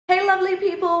lovely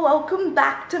people, welcome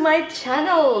back to my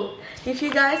channel. If you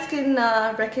guys can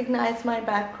recognize my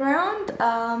background,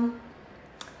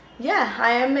 yeah,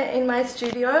 I am in my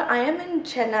studio. I am in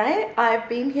Chennai. I've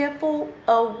been here for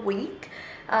a week.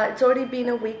 It's already been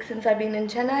a week since I've been in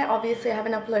Chennai. Obviously I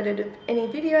haven't uploaded any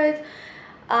videos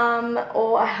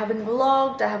or I haven't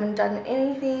vlogged, I haven't done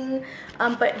anything,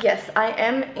 but yes, I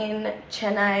am in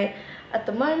Chennai at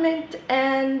the moment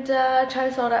and trying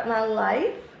to sort out my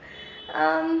life.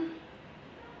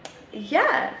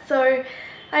 Yeah, so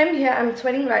I'm here. I'm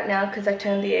sweating right now because I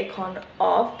turned the aircon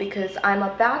off because I'm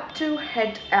about to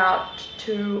head out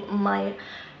to my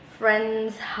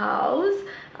friend's house,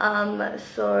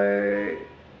 so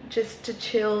just to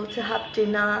chill, to have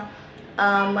dinner,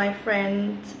 my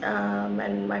friend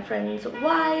and my friend's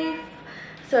wife.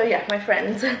 So yeah, my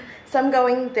friends. So I'm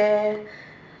going there.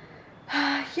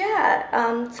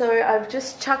 Yeah, so I've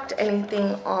just chucked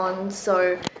anything on.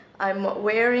 So I'm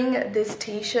wearing this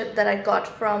t-shirt that I got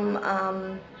from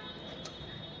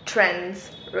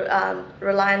Trends,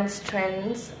 Reliance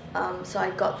Trends. So I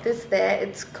got this there.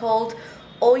 It's called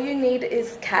All You Need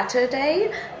Is Catter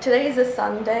Day. Today is a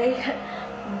Sunday,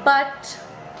 but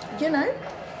you know,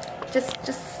 just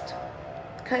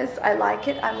because I like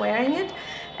it, I'm wearing it.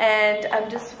 And I'm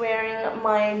just wearing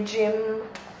my gym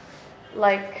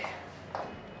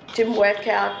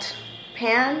workout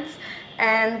pants,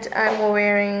 and I'm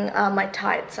wearing my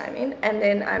tights, and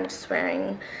then I'm just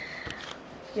wearing,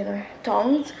 you know,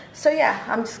 tongs. So yeah,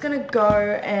 I'm just gonna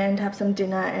go and have some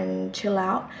dinner and chill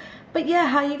out. But yeah,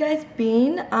 how you guys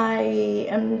been? I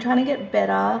am trying to get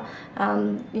better.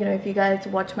 You know, if you guys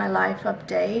watch my life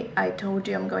update, I told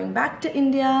you I'm going back to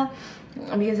India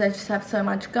because I just have so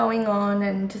much going on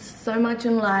and just so much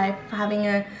in life, having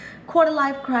a quarter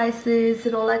life crisis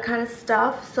and all that kind of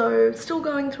stuff. So still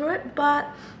going through it, but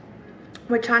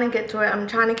we're trying to get through it. I'm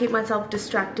trying to keep myself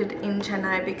distracted in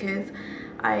Chennai because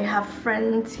I have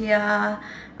friends here,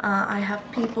 I have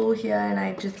people here, and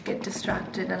I just get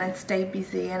distracted and I stay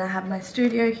busy, and I have my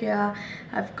studio here.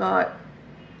 I've got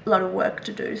a lot of work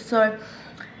to do. So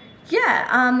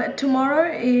yeah,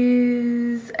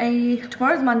 tomorrow's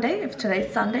Monday, if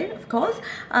today's Sunday, of course,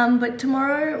 but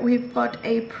tomorrow we've got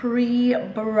a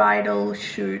pre-bridal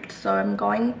shoot, so I'm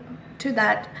going to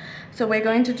that. So we're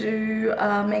going to do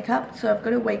makeup, so I've got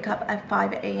to wake up at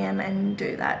 5 AM and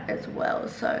do that as well.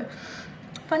 So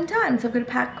fun times. I've got to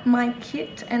pack my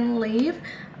kit and leave,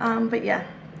 but yeah,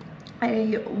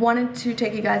 I wanted to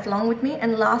take you guys along with me.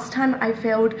 And last time I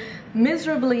failed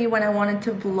miserably when I wanted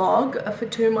to vlog for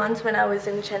 2 months when I was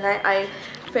in Chennai. I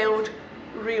failed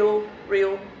real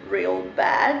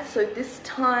bad. So this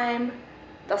time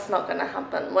that's not gonna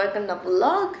happen. We're gonna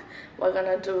vlog, we're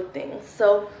gonna do things.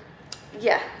 So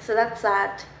yeah, so that's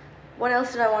that. What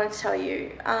else did I want to tell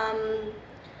you?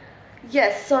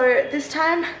 Yes, so this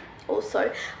time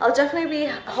also I'll definitely be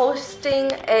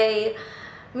hosting a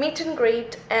meet and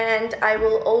greet, and I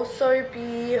will also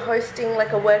be hosting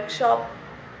like a workshop,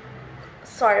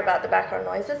 sorry about the background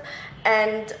noises,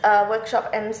 and workshop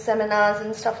and seminars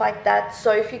and stuff like that.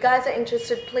 So if you guys are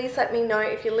interested, please let me know.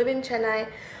 If you live in Chennai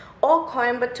or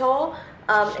Coimbatore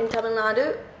in Tamil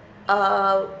Nadu,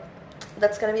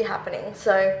 that's going to be happening.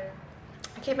 So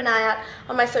keep an eye out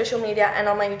on my social media and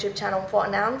on my YouTube channel for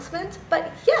announcements.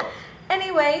 But yeah,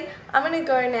 anyway, I'm going to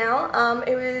go now.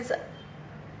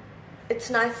 It's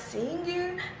nice seeing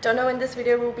you. Don't know when this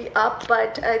video will be up,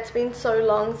 but it's been so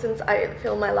long since I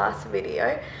filmed my last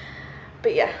video.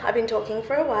 But yeah, I've been talking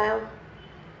for a while.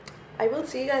 I will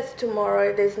see you guys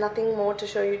tomorrow. There's nothing more to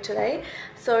show you today,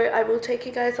 so I will take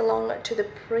you guys along to the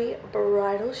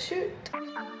pre-bridal shoot.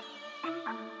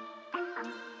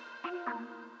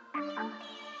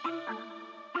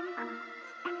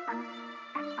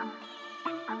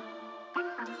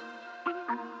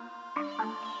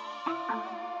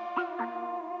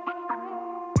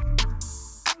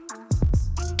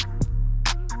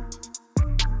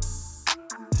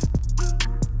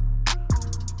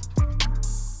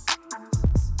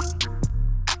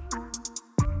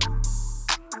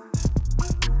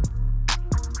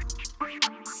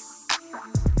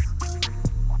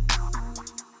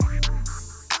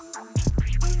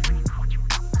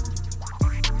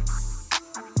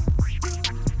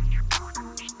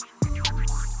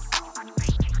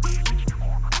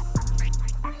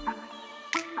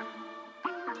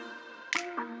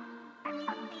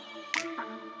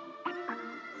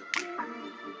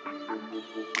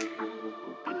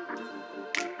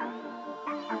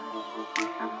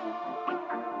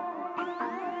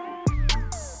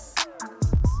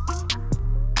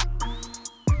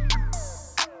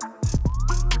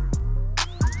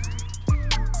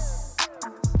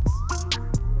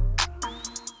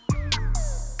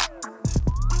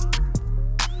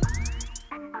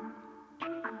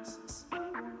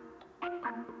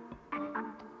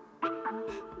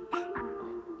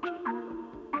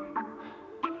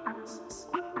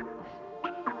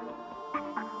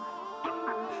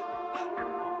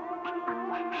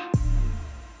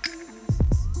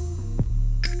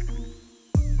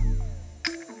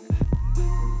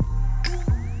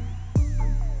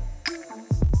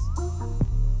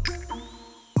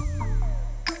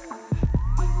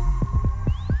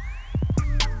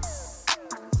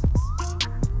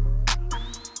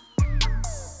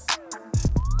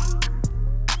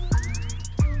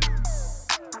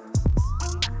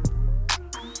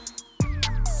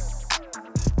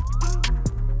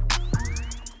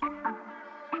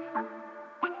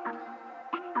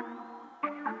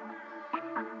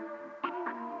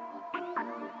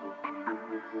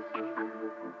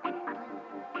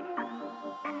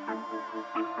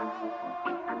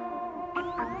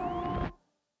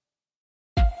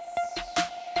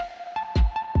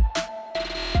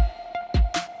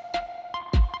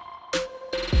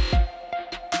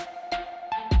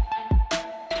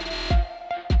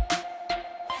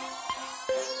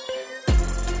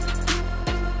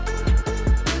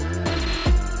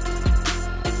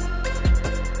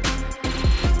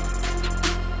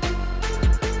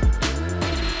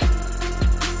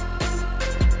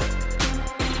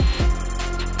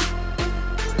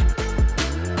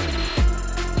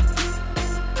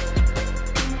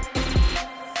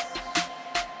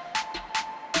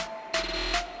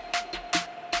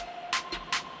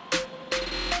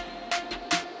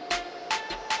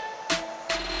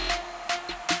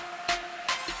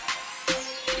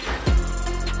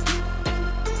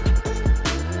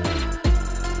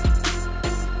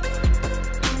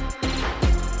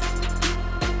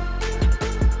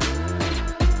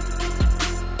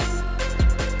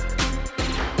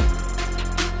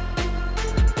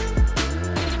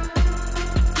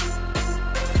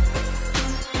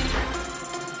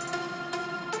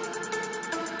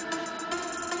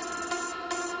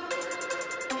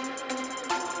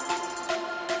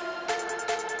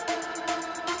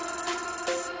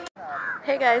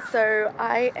 Hey guys, so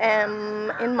I am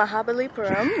in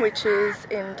Mahabalipuram, which is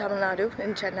in Tamil Nadu,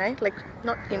 in Chennai. Like,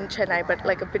 not in Chennai, but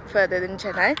like a bit further than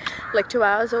Chennai, like 2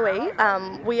 hours away.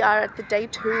 We are at the day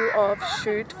 2 of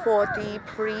shoot for the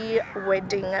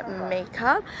pre-wedding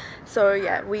makeup. So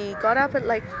yeah, we got up at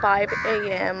like 5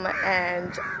 a.m.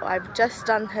 and I've just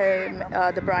done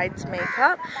her, the bride's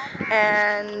makeup.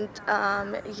 And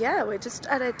yeah, we're just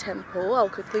at a temple. I'll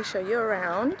quickly show you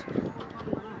around.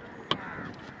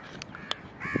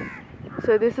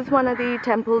 So this is one of the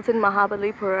temples in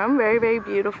Mahabalipuram, very, very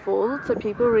beautiful. So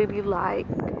people really like,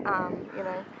 you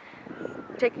know,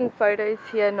 taking photos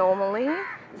here normally.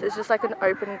 So it's just like an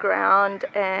open ground,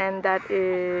 and that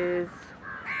is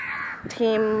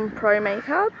Team Pro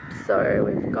Makeup. So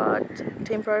we've got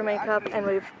Team Pro Makeup and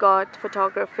we've got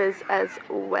photographers as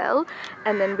well.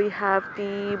 And then we have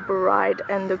the bride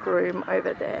and the groom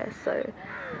over there. So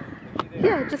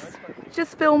yeah,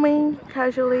 just filming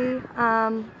casually.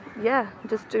 Yeah,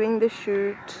 just doing the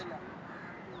shoot.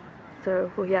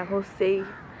 So well, yeah, we'll see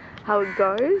how it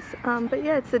goes. But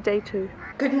yeah, it's the day 2.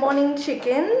 Good morning,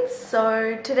 chickens.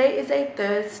 So today is a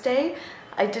Thursday.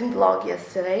 I didn't vlog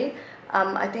yesterday.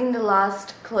 I think the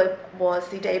last clip was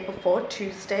the day before,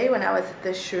 Tuesday, when I was at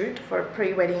the shoot for a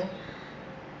pre-wedding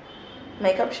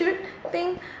makeup shoot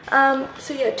thing.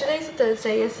 So yeah, today's a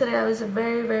Thursday. Yesterday I was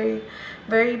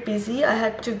very busy. I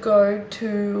had to go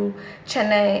to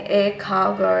Chennai air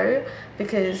cargo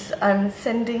because I'm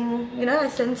sending, you know, I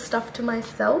send stuff to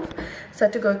myself, so I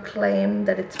had to go claim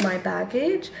that it's my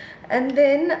baggage. And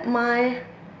then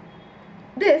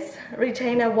this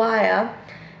retainer wire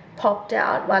popped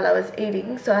out while I was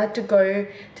eating, so I had to go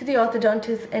to the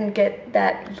orthodontist and get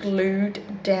that glued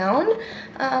down.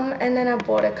 And then I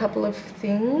bought a couple of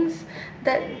things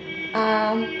that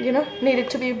you know, needed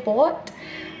to be bought.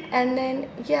 And then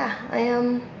yeah,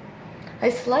 I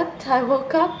slept, I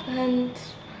woke up and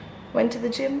went to the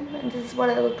gym, and this is what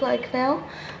I look like now.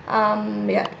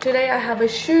 Yeah, today I have a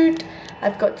shoot.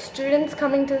 I've got students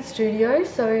coming to the studio,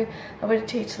 so I'm going to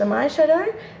teach them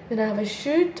eyeshadow. Then I have a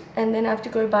shoot, and then I have to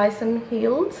go buy some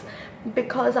heels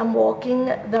because I'm walking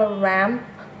the ramp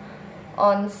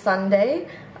on Sunday,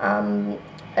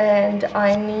 and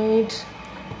I need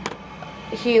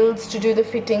heels to do the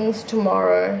fittings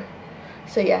tomorrow.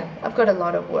 So yeah, I've got a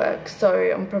lot of work,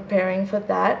 so I'm preparing for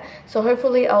that. So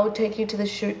hopefully I'll take you to the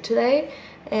shoot today,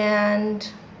 and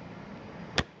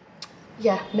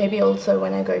yeah, maybe also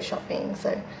when I go shopping,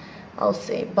 so I'll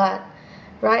see. But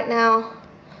right now,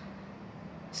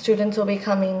 students will be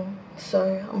coming,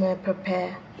 so I'm going to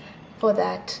prepare for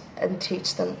that and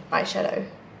teach them eyeshadow.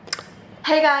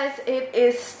 Hey guys, it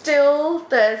is still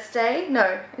Thursday.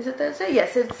 No, is it Thursday?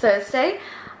 Yes, it's Thursday.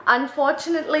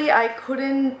 Unfortunately, I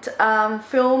couldn't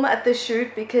film at the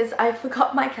shoot because I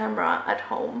forgot my camera at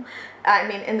home. I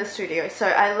mean, in the studio. So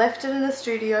I left it in the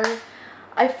studio.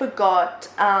 I forgot.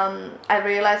 I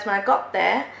realized when I got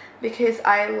there because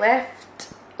I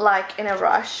left like in a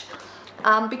rush.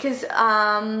 Because you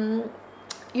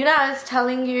know, I was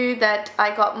telling you that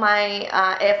I got my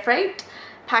air freight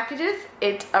packages.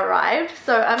 It arrived,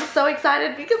 so I'm so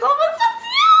excited because all my stuff's here.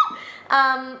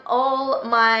 All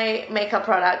my makeup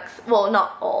products, well,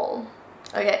 not all,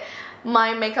 okay,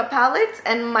 my makeup palettes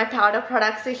and my powder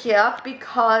products are here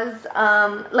because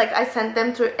like I sent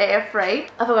them through air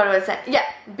freight. I forgot what I said. Yeah,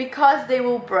 because they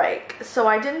will break, so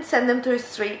I didn't send them through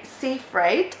sea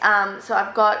freight. So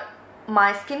I've got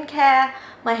my skincare,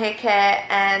 my hair care,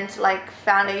 and like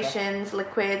foundations,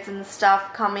 liquids and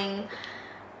stuff coming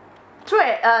through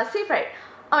sea freight.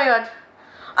 Oh my god,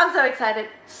 I'm so excited.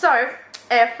 So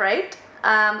air freight,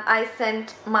 I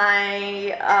sent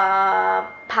my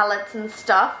palettes and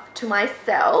stuff to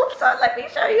myself, so let me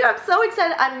show you. I'm so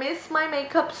excited. I miss my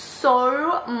makeup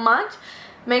so much.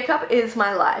 Makeup is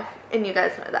my life, and you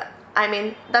guys know that. I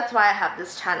mean, that's why I have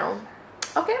this channel.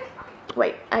 Okay,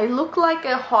 wait, I look like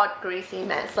a hot greasy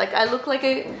mess. Like I look like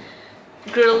a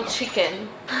grilled chicken.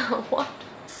 What?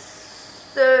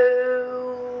 So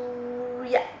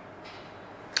yeah,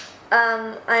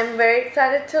 I'm very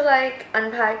excited to like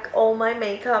unpack all my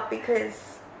makeup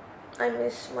because I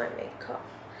miss my makeup.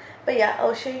 But yeah,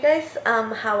 I'll show you guys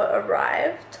how it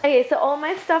arrived. Okay, so all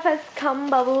my stuff has come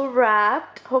bubble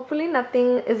wrapped. Hopefully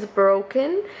nothing is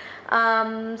broken.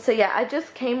 So yeah, I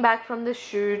just came back from the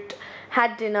shoot,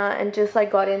 had dinner, and just like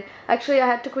got in. Actually, I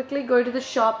had to quickly go to the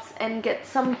shops and get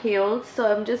some heels,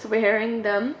 so I'm just wearing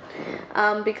them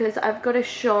because I've got a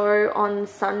show on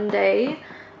Sunday.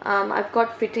 I've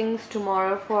got fittings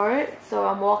tomorrow for it, so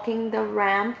I'm walking the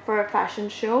ramp for a fashion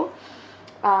show.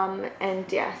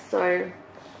 And yeah, so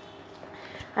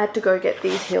I had to go get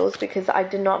these heels because I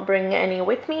did not bring any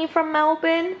with me from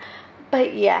Melbourne.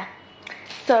 But yeah,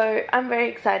 So I'm very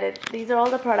excited. These are all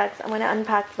the products. I'm going to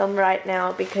unpack them right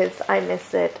now because I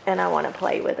miss it and I want to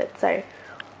play with it. So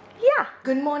yeah.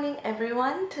 Good morning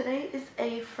everyone. Today is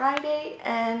a Friday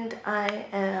and I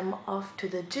am off to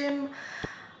the gym.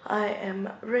 I am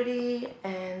ready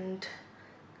and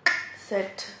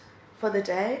set for the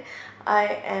day.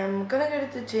 I am gonna go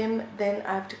to the gym, then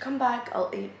I have to come back,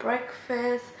 I'll eat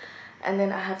breakfast, and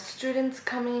then I have students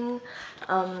coming.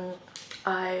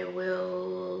 I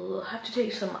will have to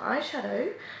take some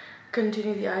eyeshadow,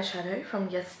 continue the eyeshadow from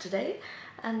yesterday,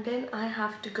 and then I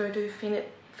have to go to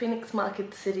Phoenix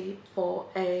Market City for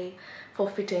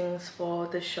fittings for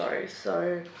the show.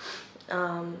 So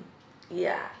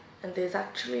yeah, and there's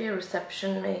actually a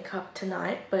reception makeup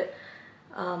tonight, but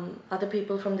other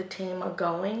people from the team are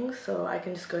going, so I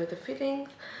can just go to the fittings.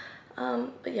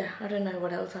 But yeah, I don't know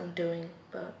what else I'm doing,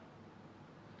 but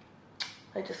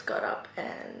I just got up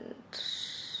and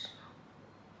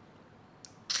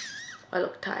I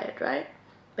look tired, right?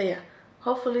 But yeah,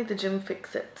 hopefully the gym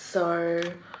fixes it. So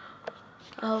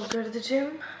I'll go to the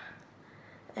gym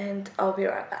and I'll be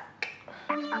right back.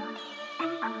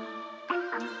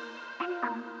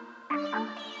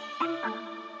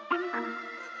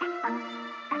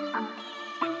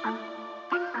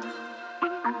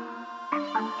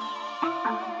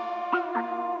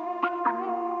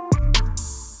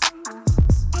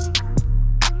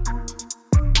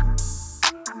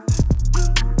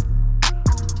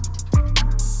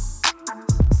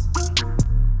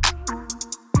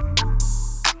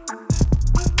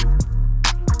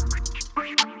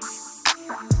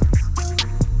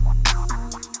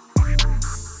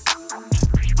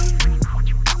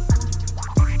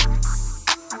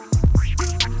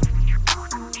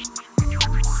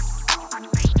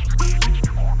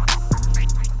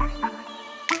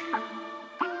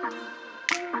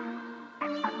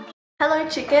 Hello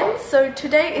chickens, so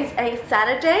today is a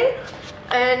Saturday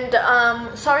and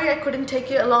sorry I couldn't take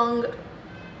you along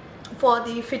for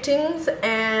the fittings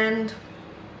and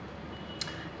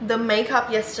the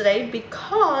makeup yesterday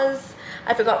because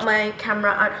I forgot my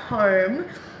camera at home.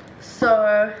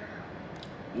 So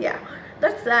yeah,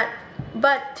 that's that.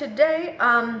 But today,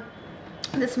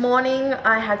 this morning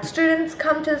I had students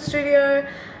come to the studio.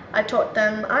 I taught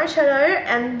them eyeshadow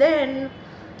and then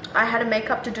I had a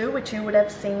makeup to do, which you would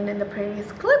have seen in the previous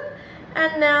clip,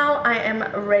 and now I am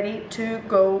ready to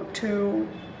go to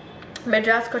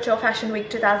Madras Couture Fashion Week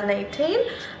 2018,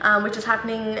 which is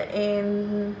happening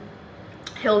in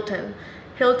Hilton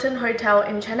Hotel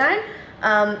in Chennai.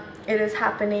 It is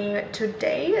happening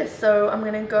today, so I'm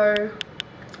gonna go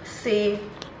see,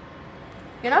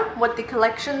 you know, what the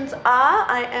collections are.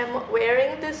 I am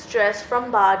wearing this dress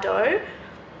from Bardot.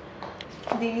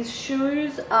 These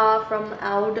shoes are from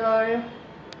Aldo,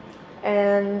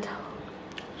 and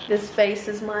this face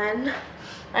is mine.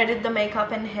 I did the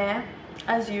makeup and hair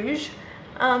as usual.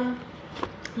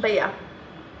 But yeah,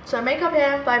 so makeup,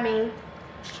 hair by me,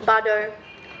 Bardot,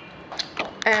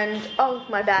 and oh,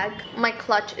 my bag, my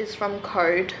clutch is from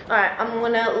Code. Alright, I'm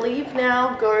gonna leave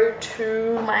now, go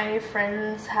to my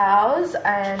friend's house,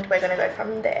 and we're gonna go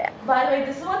from there. By the way,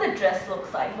 this is what the dress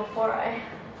looks like before I...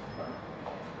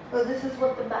 So this is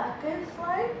what the back is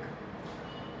like.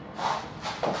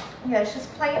 Yeah, it's just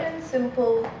plain and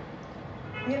simple,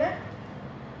 you know.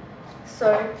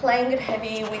 So playing it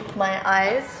heavy with my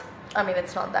eyes. I mean,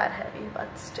 it's not that heavy, but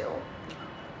still,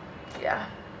 yeah.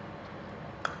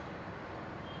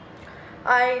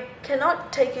 I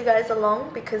cannot take you guys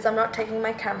along because I'm not taking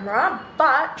my camera,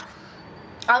 but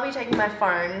I'll be taking my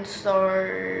phone.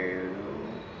 So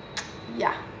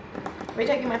yeah, I'll be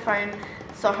taking my phone.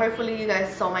 So hopefully you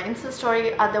guys saw my Insta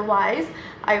story. Otherwise,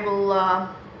 I will,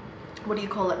 what do you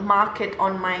call it, mark it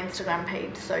on my Instagram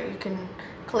page. So you can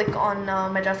click on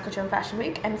Madras Couture Fashion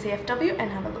Week, MCFW, and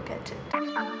have a look at it.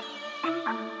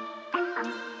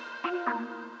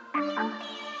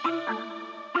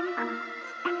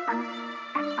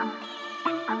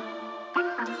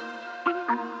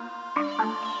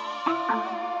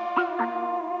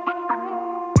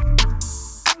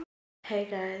 Hey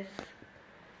guys.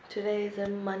 Today is a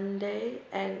Monday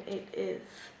and it is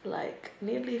like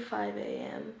nearly 5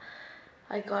 AM.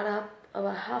 I got up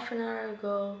about half an hour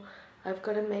ago. I've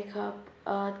got a makeup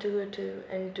to go to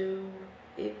and do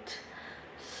it.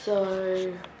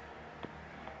 So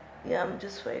yeah, I'm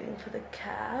just waiting for the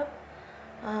cab.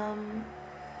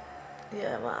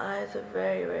 Yeah, my eyes are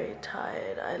very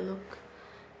tired. I look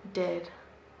dead.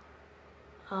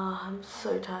 I'm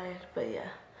so tired, but yeah.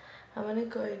 I'm gonna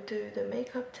go do the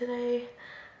makeup today.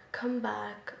 Come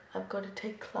back, I've got to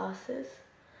take classes,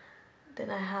 then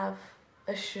I have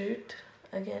a shoot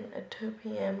again at 2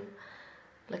 PM,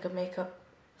 like a makeup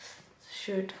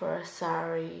shoot for a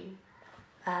sari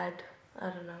ad. I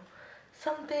don't know,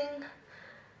 something.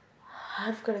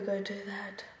 I've got to go do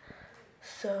that.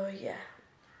 So yeah,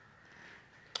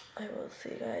 I will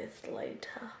see you guys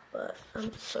later. But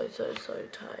I'm so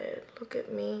tired. Look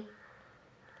at me.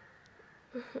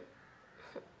 I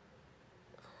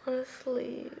want to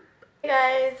sleep. Hey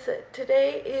guys,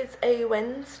 today is a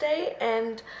Wednesday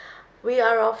and we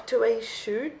are off to a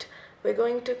shoot. We're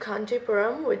going to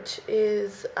Kanchipuram, which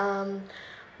is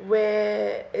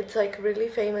where it's like really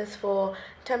famous for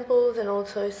temples and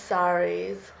also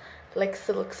saris, like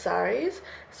silk saris.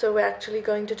 So we're actually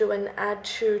going to do an ad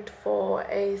shoot for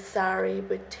a sari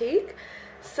boutique.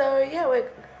 So yeah,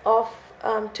 we're off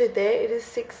to there. It is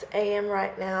 6 AM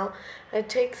right now, and it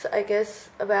takes, I guess,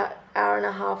 about an hour and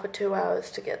a half or 2 hours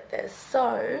to get there.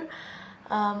 So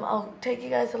I'll take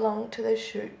you guys along to the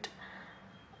shoot,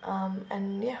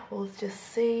 and yeah, we'll just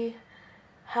see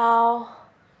how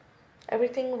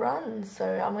everything runs. So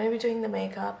I'm going to be doing the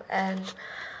makeup, and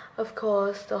of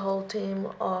course the whole team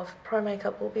of Pro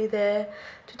Makeup will be there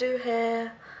to do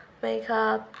hair,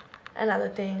 makeup and other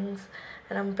things.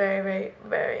 And I'm very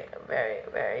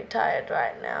tired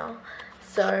right now,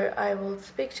 so I will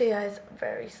speak to you guys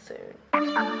very soon.